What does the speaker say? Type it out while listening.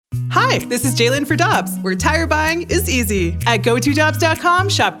Hi, this is Jalen for Dobbs, where tire buying is easy. At GoToDobbs.com,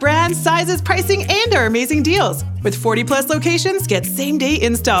 shop brands, sizes, pricing, and our amazing deals. With 40-plus locations, get same-day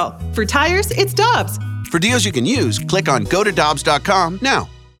install. For tires, it's Dobbs. For deals you can use, click on GoToDobbs.com now.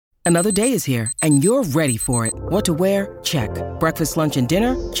 Another day is here, and you're ready for it. What to wear? Check. Breakfast, lunch, and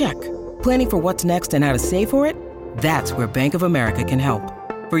dinner? Check. Planning for what's next and how to save for it? That's where Bank of America can help.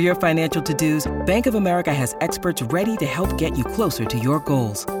 For your financial to-dos, Bank of America has experts ready to help get you closer to your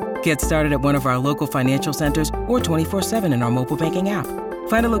goals. Get started at one of our local financial centers or 24/7 in our mobile banking app.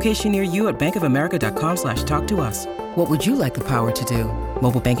 Find a location near you at bankofamerica.com/talktous. What would you like the power to do?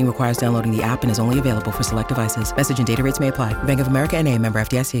 Mobile banking requires downloading the app and is only available for select devices. Message and data rates may apply. Bank of America N.A., member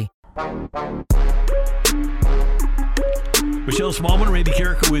FDIC. Michelle Smallman, Randy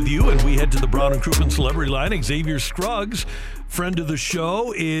Carricker with you, and we head to the Brown and Crouppen Celebrity Line. Xavier Scruggs, friend of the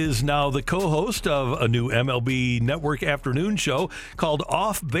show, is now the co-host of a new MLB Network afternoon show called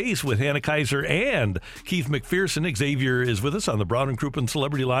Off Base with Hannah Kaiser and Keith McPherson. Xavier is with us on the Brown and Crouppen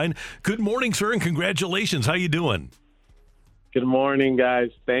Celebrity Line. Good morning, sir, and congratulations. How you doing? Good morning,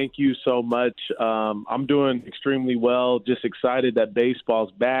 guys. Thank you so much. I'm doing extremely well. Just excited that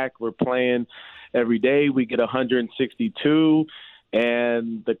baseball's back. We're playing every day. We get 162,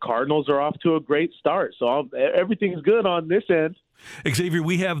 and the Cardinals are off to a great start. So everything's good on this end. Xavier,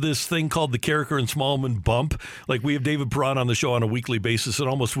 we have this thing called the Carricker and Smallman bump. Like, we have David Perron on the show on a weekly basis, and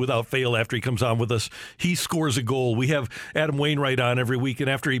almost without fail, after he comes on with us, he scores a goal. We have Adam Wainwright on every week, and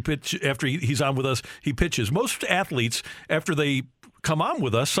after he's on with us, he pitches. Most athletes, after they come on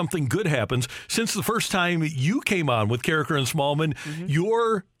with us, something good happens. Since the first time you came on with Carricker and Smallman,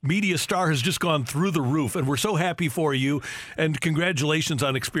 your media star has just gone through the roof, and we're so happy for you, and congratulations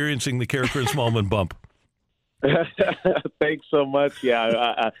on experiencing the Carricker and Smallman bump. Thanks so much.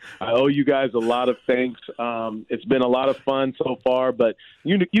 Yeah, I owe you guys a lot of thanks. It's been a lot of fun so far, but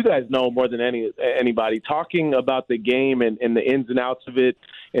you guys know more than anybody, talking about the game and the ins and outs of it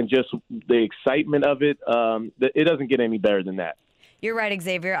and just the excitement of it, it doesn't get any better than that. You're right,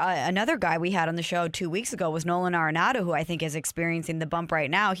 Xavier. Another guy we had on the show 2 weeks ago was Nolan Arenado, who I think is experiencing the bump right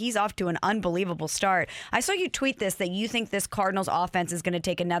now. He's off to an unbelievable start. I saw you tweet this, that you think this Cardinals offense is going to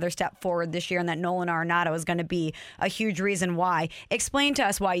take another step forward this year and that Nolan Arenado is going to be a huge reason why. Explain to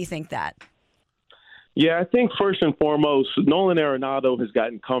us why you think that. Yeah, I think first and foremost, Nolan Arenado has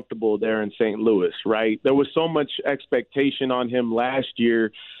gotten comfortable there in St. Louis, right? There was so much expectation on him last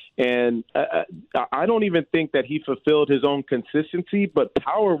year. And I don't even think that he fulfilled his own consistency, but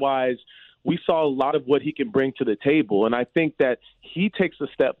power-wise, we saw a lot of what he can bring to the table. And I think that he takes a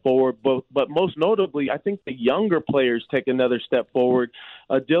step forward, but most notably, I think the younger players take another step forward.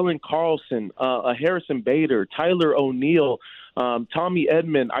 Dylan Carlson, Harrison Bader, Tyler O'Neill, Tommy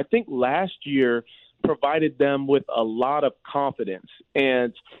Edman, I think last year provided them with a lot of confidence.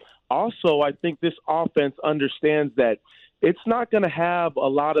 And also, I think this offense understands that it's not going to have a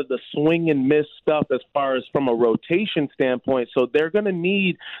lot of the swing and miss stuff as far as from a rotation standpoint. So they're going to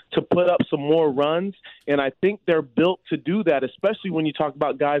need to put up some more runs. And I think they're built to do that, especially when you talk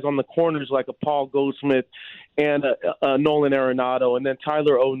about guys on the corners like a Paul Goldschmidt and Nolan Arenado, and then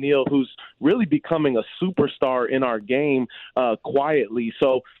Tyler O'Neill, who's really becoming a superstar in our game quietly.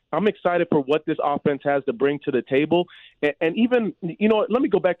 So I'm excited for what this offense has to bring to the table. And even, let me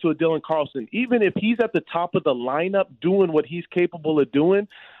go back to a Dylan Carlson. Even if he's at the top of the lineup doing what he's capable of doing,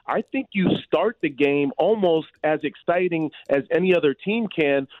 I think you start the game almost as exciting as any other team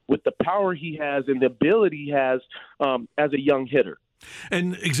can with the power he has and the ability he has as a young hitter.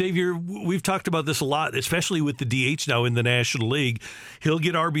 And Xavier, we've talked about this a lot, especially with the DH now in the National League. He'll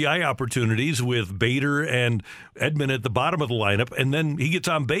get RBI opportunities with Bader and Edman at the bottom of the lineup, and then he gets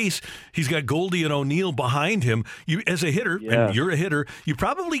on base. He's got Goldie and O'Neill behind him. You, as a hitter, and you're a hitter, you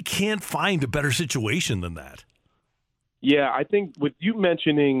probably can't find a better situation than that. Yeah, I think with you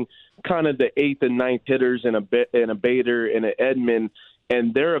mentioning kind of the 8th and 9th hitters and a Bader and an Edman,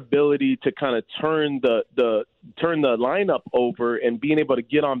 and their ability to kind of turn the lineup over and being able to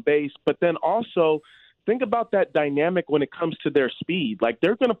get on base. But then also think about that dynamic when it comes to their speed. Like,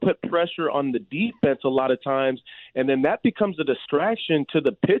 they're going to put pressure on the defense a lot of times, and then that becomes a distraction to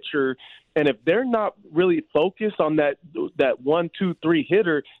the pitcher. And if they're not really focused on that 1, 2, 3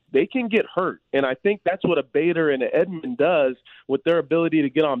 hitter, they can get hurt. And I think that's what a Bader and an Edman does with their ability to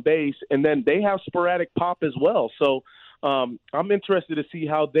get on base. And then they have sporadic pop as well. So I'm interested to see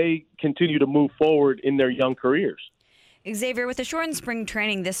how they continue to move forward in their young careers. Xavier, with the shortened spring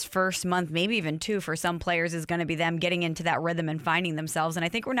training, this first month, maybe even two for some players, is going to be them getting into that rhythm and finding themselves. And I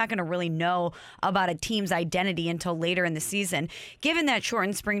think we're not going to really know about a team's identity until later in the season. Given that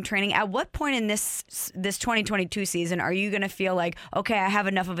shortened spring training, at what point in this 2022 season are you going to feel like, okay, I have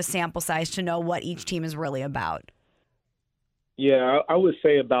enough of a sample size to know what each team is really about? Yeah, I would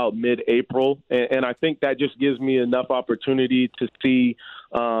say about mid-April, and I think that just gives me enough opportunity to see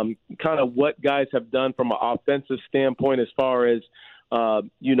kind of what guys have done from an offensive standpoint as far as,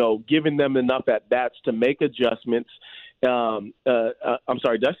 giving them enough at-bats to make adjustments. I'm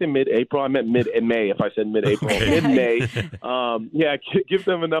sorry, did I say mid-April? I meant mid-May if I said mid-April. Okay. Mid-May. Give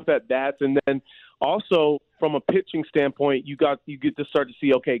them enough at-bats. And then also from a pitching standpoint, you get to start to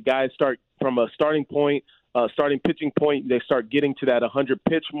see, okay, guys start from a starting pitching point, they start getting to that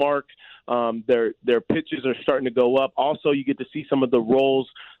 100-pitch mark. Their pitches are starting to go up. Also, you get to see some of the roles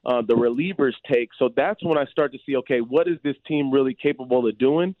the relievers take. So that's when I start to see, okay, what is this team really capable of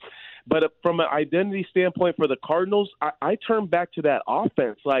doing? But from an identity standpoint for the Cardinals, I turn back to that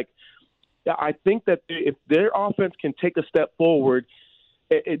offense. Like, I think that if their offense can take a step forward,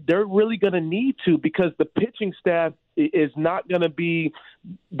 they're really going to need to, because the pitching staff is not going to be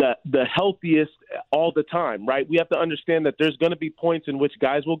the healthiest all the time, right? We have to understand that there's going to be points in which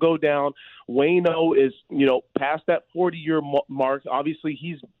guys will go down. Waino is, past that 40-year mark. Obviously,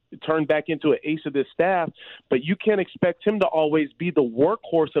 he's turned back into an ace of this staff, but you can't expect him to always be the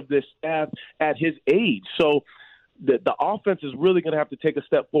workhorse of this staff at his age. So the offense is really going to have to take a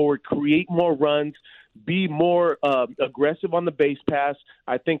step forward, create more runs, be more aggressive on the base pass.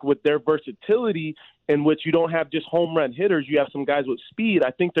 I think with their versatility, in which you don't have just home run hitters, you have some guys with speed,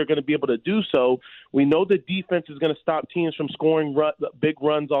 I think they're going to be able to do so. We know the defense is going to stop teams from scoring big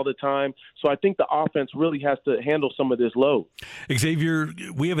runs all the time. So I think the offense really has to handle some of this load. Xavier,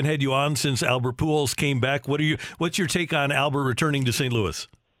 we haven't had you on since Albert Pujols came back. What's your take on Albert returning to St. Louis?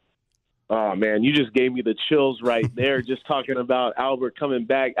 Oh, man, you just gave me the chills right there just talking about Albert coming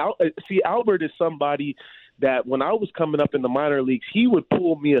back. Albert is somebody that when I was coming up in the minor leagues, he would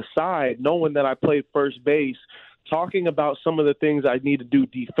pull me aside knowing that I played first base, talking about some of the things I need to do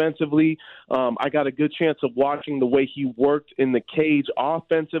defensively. I got a good chance of watching the way he worked in the cage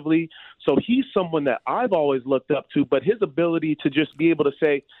offensively. So he's someone that I've always looked up to, but his ability to just be able to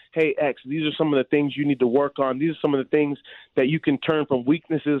say, hey, X, these are some of the things you need to work on. These are some of the things that you can turn from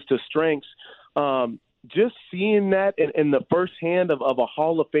weaknesses to strengths. Just seeing that in the first hand of a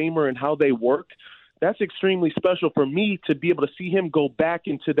Hall of Famer and how they work, that's extremely special for me to be able to see him go back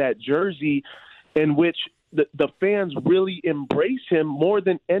into that jersey in which the fans really embrace him more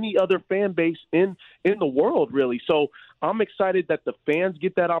than any other fan base in the world, really. So I'm excited that the fans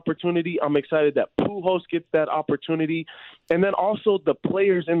get that opportunity. I'm excited that Pujols gets that opportunity. And then also the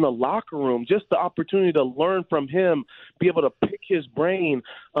players in the locker room, just the opportunity to learn from him, be able to pick his brain.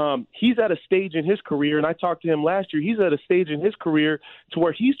 He's at a stage in his career, and I talked to him last year, he's at a stage in his career to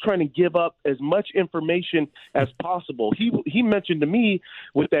where he's trying to give up as much information as possible. He mentioned to me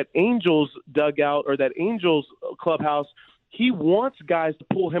with that Angels dugout or that Angels clubhouse, he wants guys to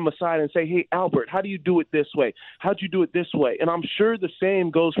pull him aside and say, hey, Albert, how do you do it this way? How'd you do it this way? And I'm sure the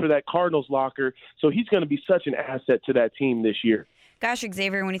same goes for that Cardinals locker. So he's going to be such an asset to that team this year. Gosh,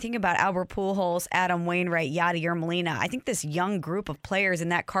 Xavier, when you think about Albert Pujols, Adam Wainwright, Yadier Molina, I think this young group of players in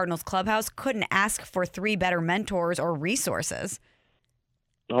that Cardinals clubhouse couldn't ask for three better mentors or resources.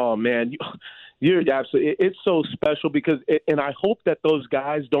 Oh, man. You're absolutely. It's so special because, and I hope that those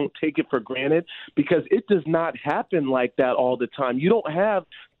guys don't take it for granted because it does not happen like that all the time. You don't have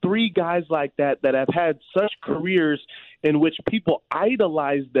three guys like that have had such careers in which people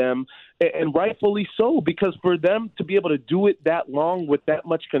idolize them, and rightfully so, because for them to be able to do it that long with that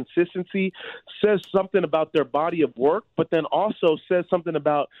much consistency says something about their body of work, but then also says something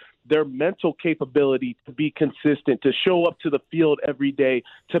about their mental capability to be consistent, to show up to the field every day,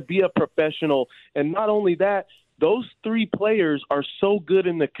 to be a professional. And not only that, those three players are so good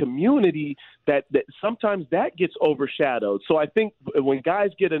in the community that sometimes that gets overshadowed. So I think when guys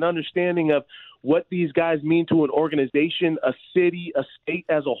get an understanding of what these guys mean to an organization, a city, a state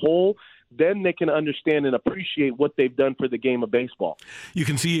as a whole, then they can understand and appreciate what they've done for the game of baseball. You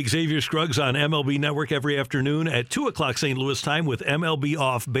can see Xavier Scruggs on MLB Network every afternoon at 2 o'clock St. Louis time with MLB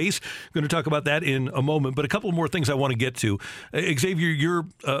Off Base. We're going to talk about that in a moment, but a couple more things I want to get to. Xavier, you're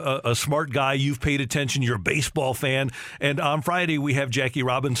a smart guy. You've paid attention. You're a baseball fan. And on Friday, we have Jackie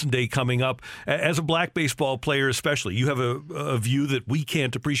Robinson Day coming up. As a black baseball player especially, you have a view that we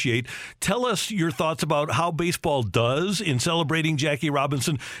can't appreciate. Tell us your thoughts about how baseball does in celebrating Jackie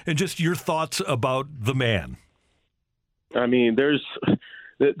Robinson and just your thoughts about the man. I mean, there's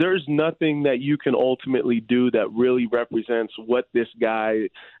there's nothing that you can ultimately do that really represents what this guy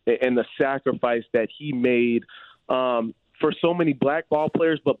and the sacrifice that he made for so many black ball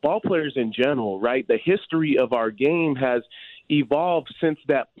players, but ball players in general, right? The history of our game has evolved since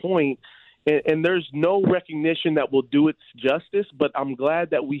that point, and there's no recognition that will do it justice, but I'm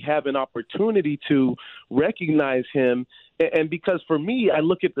glad that we have an opportunity to recognize him. And because for me, I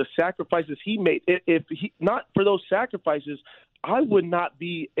look at the sacrifices he made. If he, not for those sacrifices, I would not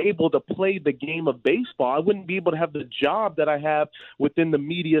be able to play the game of baseball. I wouldn't be able to have the job that I have within the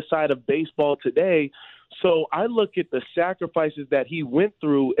media side of baseball today. So I look at the sacrifices that he went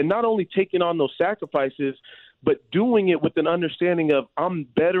through, and not only taking on those sacrifices, but doing it with an understanding of I'm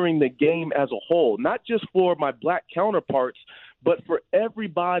bettering the game as a whole, not just for my black counterparts, but for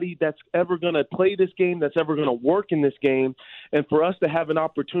everybody that's ever going to play this game, that's ever going to work in this game. And for us to have an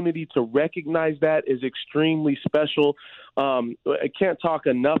opportunity to recognize that is extremely special. I can't talk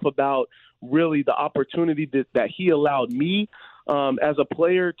enough about really the opportunity that he allowed me as a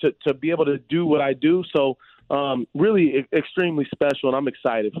player to be able to do what I do. So really extremely special, and I'm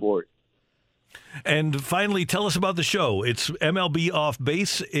excited for it. And finally, tell us about the show. It's MLB Off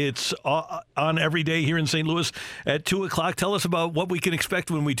Base. It's on every day here in St. Louis at 2 o'clock. Tell us about what we can expect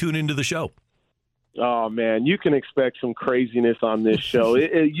when we tune into the show. Oh, man, you can expect some craziness on this show.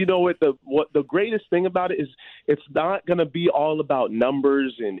 You know what the greatest thing about it is it's not going to be all about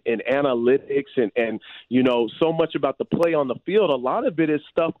numbers and analytics and, you know, so much about the play on the field. A lot of it is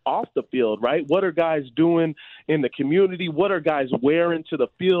stuff off the field, right? What are guys doing in the community? What are guys wearing to the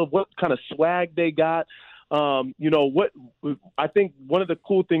field? What kind of swag they got? You know, what I think one of the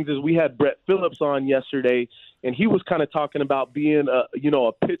cool things is we had Brett Phillips on yesterday, and he was kind of talking about being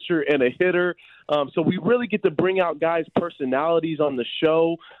a pitcher and a hitter. So we really get to bring out guys' personalities on the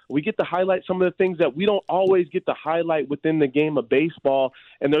show. We get to highlight some of the things that we don't always get to highlight within the game of baseball.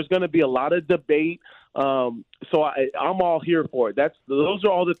 And there's going to be a lot of debate. So I'm all here for it. Those are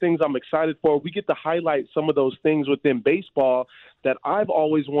all the things I'm excited for. We get to highlight some of those things within baseball that I've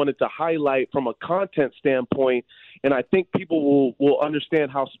always wanted to highlight from a content standpoint. And I think people will understand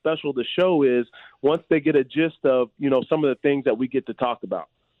how special the show is once they get a gist of, you know, some of the things that we get to talk about.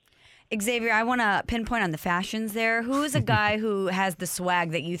 Xavier, I want to pinpoint on the fashions there. Who is a guy who has the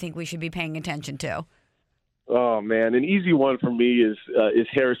swag that you think we should be paying attention to? Oh, man, an easy one for me is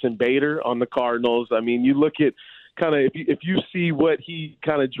Harrison Bader on the Cardinals. I mean, you look at kind of if you see what he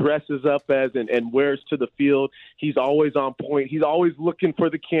kind of dresses up as and wears to the field, he's always on point. He's always looking for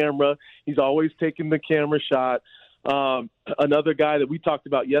the camera. He's always taking the camera shot. Another guy that we talked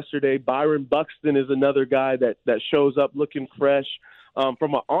about yesterday, Byron Buxton, is another guy that shows up looking fresh.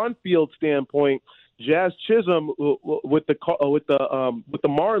 From an on-field standpoint, Jazz Chisholm with the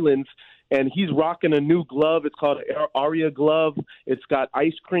Marlins, and he's rocking a new glove. It's called an Aria glove. It's got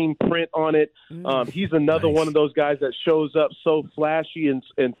ice cream print on it. He's another one of those guys that shows up so flashy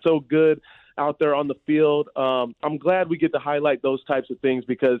and so good out there on the field. I'm glad we get to highlight those types of things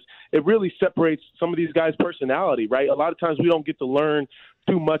because it really separates some of these guys' personality, right? A lot of times we don't get to learn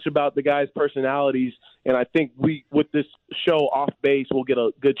too much about the guys' personalities, and I think with this show Off Base, we'll get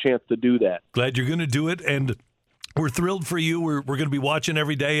a good chance to do that. Glad you're going to do it, and we're thrilled for you. We're going to be watching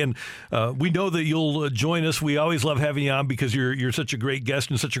every day, and we know that you'll join us. We always love having you on because you're such a great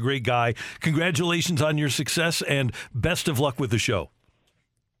guest and such a great guy. Congratulations on your success, and best of luck with the show.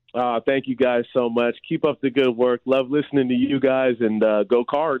 Thank you guys so much. Keep up the good work. Love listening to you guys, and go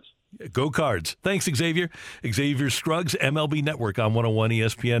Cards. Go Cards. Thanks, Xavier. Xavier Scruggs, MLB Network on 101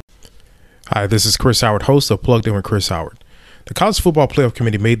 ESPN. Hi, this is Chris Howard, host of Plugged In with Chris Howard. The College Football Playoff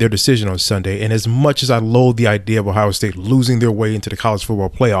Committee made their decision on Sunday, and as much as I loathe the idea of Ohio State losing their way into the College Football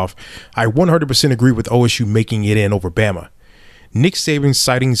Playoff, I 100% agree with OSU making it in over Bama. Nick Saban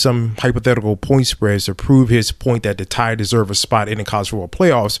citing some hypothetical point spreads to prove his point that the Tide deserve a spot in the College Football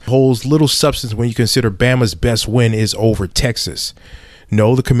Playoffs holds little substance when you consider Bama's best win is over Texas.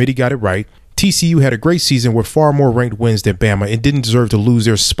 No, the committee got it right. TCU had a great season with far more ranked wins than Bama and didn't deserve to lose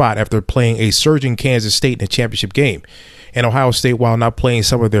their spot after playing a surging Kansas State in a championship game. And Ohio State, while not playing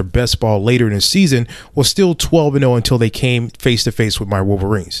some of their best ball later in the season, was still 12-0 until they came face-to-face with my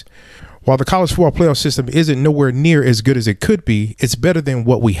Wolverines. While the college football playoff system isn't nowhere near as good as it could be, it's better than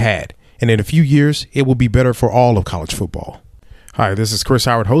what we had. And in a few years, it will be better for all of college football. Hi, this is Chris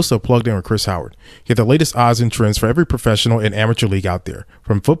Howard, host of Plugged In with Chris Howard. Get the latest odds and trends for every professional and amateur league out there.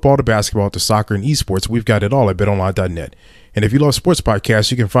 From football to basketball to soccer and esports, we've got it all at BetOnline.net. And if you love sports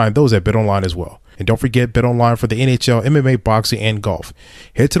podcasts, you can find those at BetOnline as well. And don't forget BetOnline for the NHL, MMA, boxing, and golf.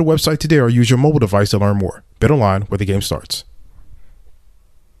 Head to the website today or use your mobile device to learn more. BetOnline, where the game starts.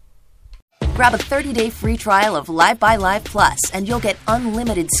 Grab a 30-day free trial of Live by Live Plus, and you'll get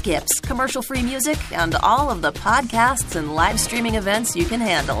unlimited skips, commercial-free music, and all of the podcasts and live streaming events you can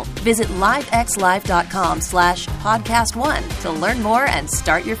handle. Visit livexlive.com/podcast1 to learn more and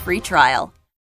start your free trial.